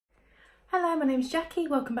my name is Jackie.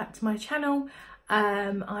 Welcome back to my channel.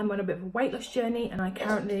 I'm on a bit of a weight loss journey and I'm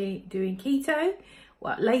currently doing keto.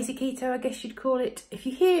 Well, lazy keto, I guess you'd call it. If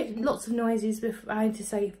you hear lots of noises, I had to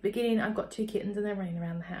say at the beginning, I've got 2 kittens and they're running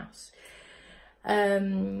around the house.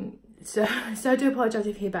 So I do apologise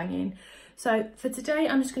if you hear banging. So for today,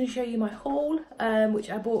 I'm just going to show you my haul,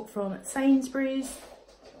 which I bought from Sainsbury's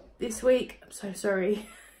this week. I'm so sorry.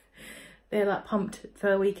 They're like pumped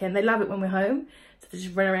for a weekend. They love it when we're home, so they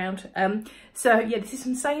just run around. So yeah, this is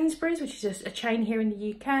from Sainsbury's, which is just a chain here in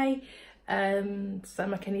the UK. So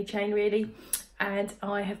like any chain really. And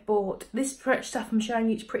I have bought this stuff I'm showing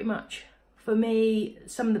you. It's pretty much, for me,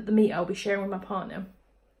 some of the meat I'll be sharing with my partner.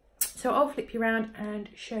 So I'll flip you around and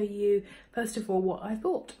show you, first of all, what I've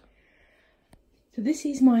bought. So this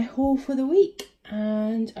is my haul for the week,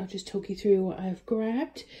 and I'll just talk you through what I've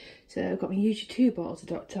grabbed. So I've got my usual 2 bottles of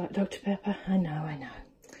Dr. Pepper. I know.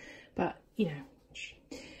 But, you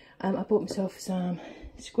know, I bought myself some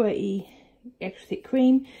squirty extra thick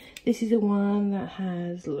cream. This is the one that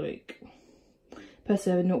has, like, per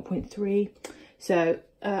serve 0.3. So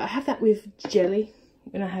I have that with jelly,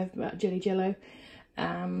 when I have jelly jello,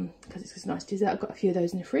 because it's just nice dessert. I've got a few of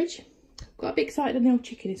those in the fridge. Got a bit excited on the old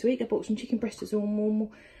chicken this week. I bought some chicken breasts as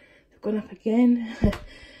normal. They've gone up again.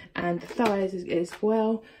 And the thighs as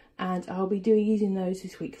well. And I'll be using those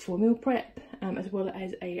this week for meal prep, as well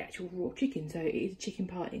as a actual raw chicken. So it is a chicken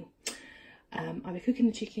party. I'll be cooking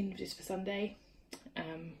the chicken just for Sunday.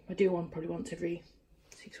 I do one probably once every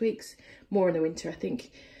 6 weeks, more in the winter I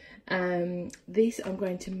think. This I'm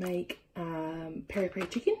going to make peri peri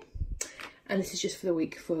chicken, and this is just for the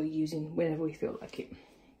week for using whenever we feel like it.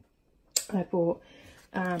 I bought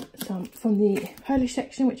some from the Polish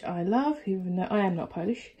section, which I love, even though I am not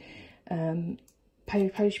Polish.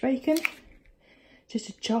 Polish bacon, just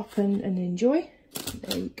to chop and enjoy.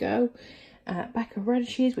 There we go. Back of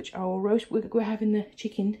radishes, which I will roast. We're having the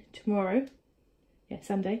chicken tomorrow, yeah,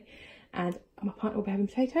 Sunday, and my partner will be having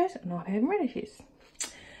potatoes and I'll be having radishes.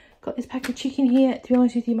 Got this pack of chicken here. To be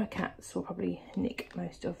honest with you, my cats will probably nick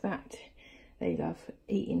most of that. They love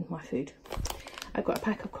eating my food. I've got a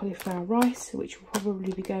pack of cauliflower rice, which will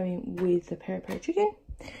probably be going with the peri peri chicken.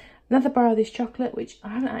 Another bar of this chocolate, which I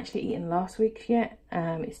haven't actually eaten last week yet.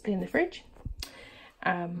 It's still in the fridge.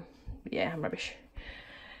 Yeah, I'm rubbish.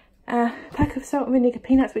 Pack of salt and vinegar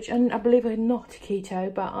peanuts, which I believe are not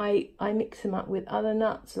keto, but I mix them up with other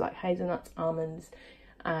nuts like hazelnuts, almonds,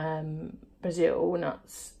 Brazil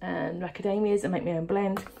nuts and macadamias, and make my own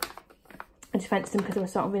blend. I just fancy them because of a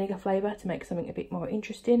salt and vinegar flavour to make something a bit more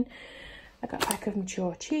interesting. I got a pack of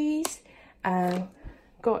mature cheese.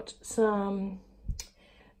 Got some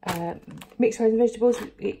mixed frozen vegetables,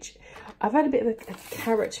 which I've had a bit of a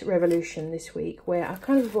carrot revolution this week, where I've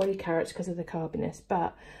kind of avoided carrots because of the carbiness,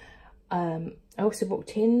 but I also bought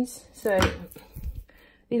tins. So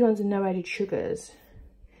these ones are no added sugars,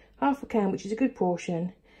 half a can, which is a good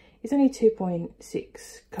portion. It's only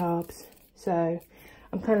 2.6 carbs, so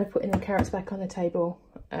I'm kind of putting the carrots back on the table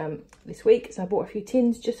this week. So I bought a few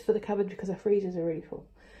tins just for the cupboard because our freezers are really full.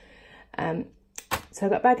 So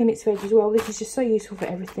I've got bag of mixed veg as well. This is just so useful for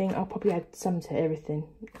everything. I'll probably add some to everything,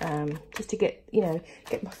 just to get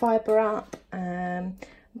my fibre up,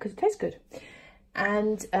 because it tastes good.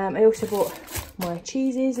 And I also bought my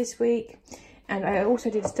cheeses this week, and I also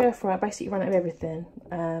did a stir fry. I basically run out of everything.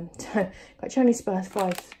 So got Chinese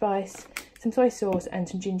spice, some soy sauce, and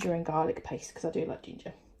some ginger and garlic paste because I do like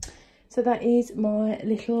ginger. So that is my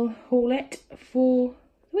little haulette for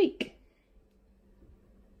the week.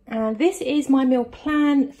 And this is my meal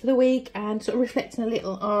plan for the week, and sort of reflecting a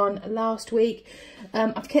little on last week.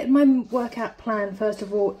 I've kept my workout plan, first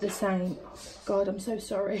of all, the same. Oh, God, I'm so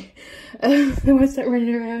sorry. I won't start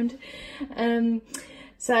running around.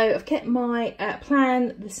 So I've kept my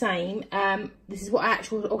plan the same. This is what I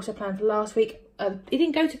actually also planned for last week. It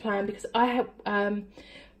didn't go to plan because I had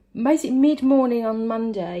basically mid-morning on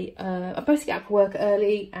Monday. I'm supposed to get up for work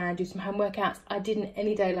early and do some home workouts. I didn't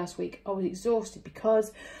any day last week. I was exhausted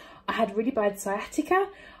because I had really bad sciatica.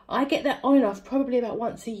 I get that on and off probably about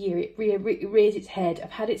once a year. It rears its head.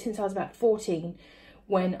 I've had it since I was about 14,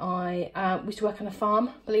 when I used to work on a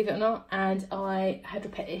farm, believe it or not, and I had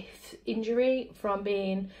repetitive injury from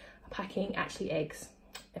packing actually eggs,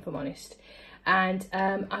 if I'm honest. And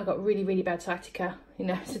I got really bad sciatica, you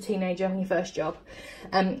know, as a teenager on your first job.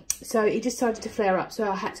 So it just started to flare up, so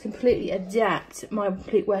I had to completely adapt my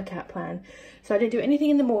complete workout plan. So I didn't do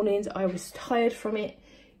anything in the mornings. I was tired from it.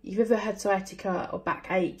 If you've ever had sciatica or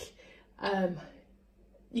backache,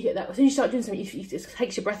 you get that. As soon as you start doing something, it just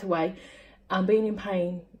takes your breath away. Being in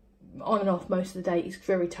pain on and off most of the day is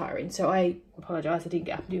very tiring. So I apologise, I didn't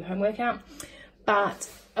get up and do a home workout. but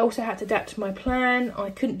I also had to adapt to my plan. I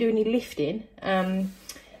couldn't do any lifting, so I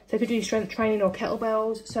couldn't do strength training or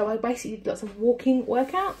kettlebells, so I basically did lots of walking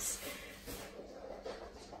workouts.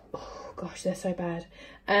 Oh gosh, they're so bad.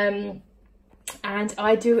 And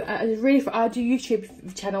I do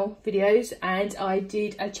YouTube channel videos, and I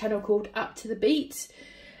did a channel called Up to the Beat,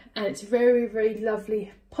 and it's a very, very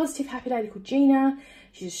lovely, positive, happy lady called Gina.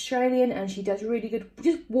 She's Australian, and she does really good,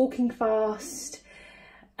 just walking fast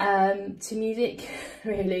to music,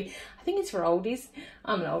 really. I think it's for oldies.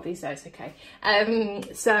 I'm an oldie, so it's okay.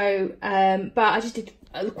 But I just did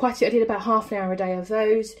I did about half an hour a day of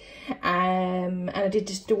those, and I did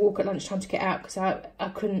just a walk at lunchtime to get out, because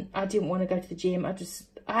I didn't want to go to the gym. I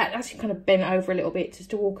actually kind of bent over a little bit just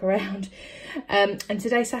to walk around. And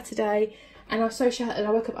today's Saturday, and I was so shattered. I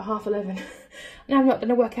woke up at 11:30. Now I'm not going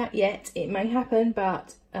to work out yet. It may happen,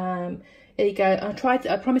 but there you go.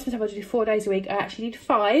 I promised myself I'd do 4 days a week. I actually did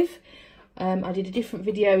 5. I did a different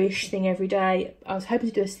video-ish thing every day. I was hoping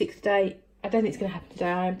to do a 6th day. I don't think it's going to happen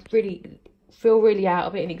today. I feel really out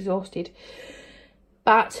of it and exhausted.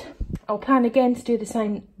 But I'll plan again to do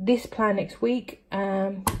this plan next week,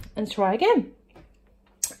 and try again.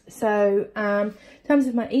 So in terms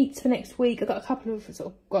of my eats for next week, I've got a couple of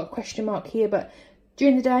got a question mark here, but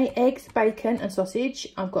during the day, eggs, bacon and sausage.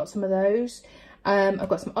 I've got some of those. I've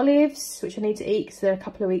got some olives, which I need to eat because they're a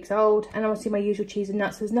couple of weeks old, and obviously my usual cheese and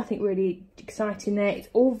nuts. There's nothing really exciting there. It's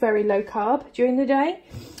all very low carb during the day.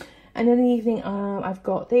 And in the evening, I've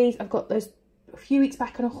got these. I've got those a few weeks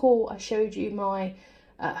back on a haul. I showed you my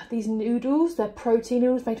these noodles. They're protein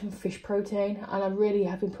noodles made from fish protein, and I really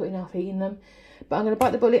have been putting off eating them. But I'm going to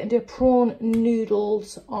bite the bullet and do prawn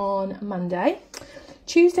noodles on Monday.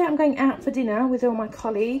 Tuesday, I'm going out for dinner with all my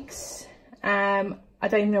colleagues. I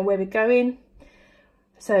don't even know where we're going.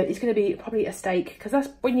 So it's going to be probably a steak, because that's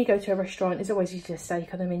when you go to a restaurant, there's always usually a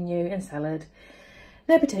steak on the menu and salad.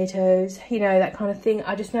 No potatoes, you know, that kind of thing.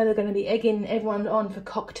 I just know they're going to be egging everyone on for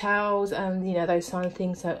cocktails and, you know, those kind of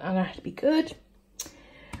things. So I'm going to have to be good.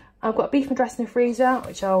 I've got beef madras in the freezer,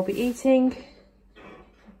 which I'll be eating.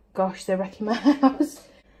 Gosh, they're wrecking my house.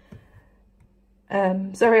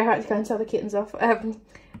 Sorry, I had to go and tell the kittens off.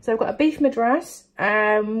 So I've got a beef madras,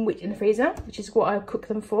 which in the freezer, which is what I cook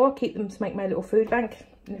them for. Keep them to make my little food bank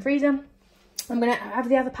in the freezer. I'm going to have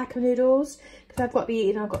the other pack of noodles, because I've got to be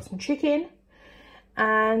eating. I've got some chicken,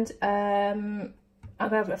 and I'm going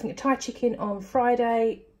to have, I think, a Thai chicken on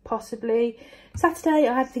Friday, possibly. Saturday,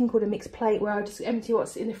 I had a thing called a mixed plate, where I just empty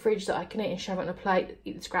what's in the fridge that I can eat and shove it on a plate.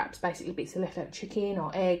 Eat the scraps, basically bits of leftover chicken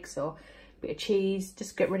or eggs or a bit of cheese.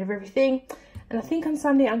 Just get rid of everything. And I think on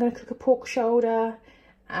Sunday, I'm going to cook a pork shoulder,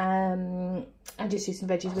 and just do some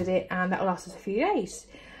veggies with it, and that will last us a few days.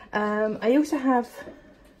 I'm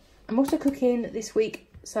also cooking this week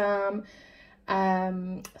some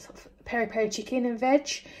sort of peri-peri chicken and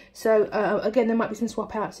veg. So again, there might be some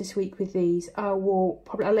swap outs this week with these. I'll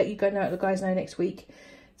let you guys know next week,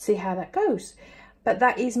 see how that goes. But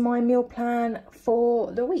that is my meal plan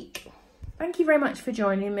for the week. Thank you very much for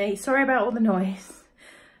joining me. Sorry about all the noise.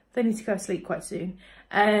 I need to go to sleep quite soon.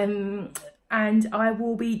 And I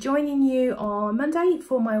will be joining you on Monday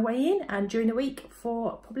for my weigh-in, and during the week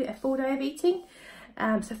for probably a full day of eating.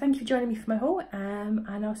 So thank you for joining me for my haul,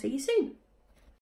 and I'll see you soon.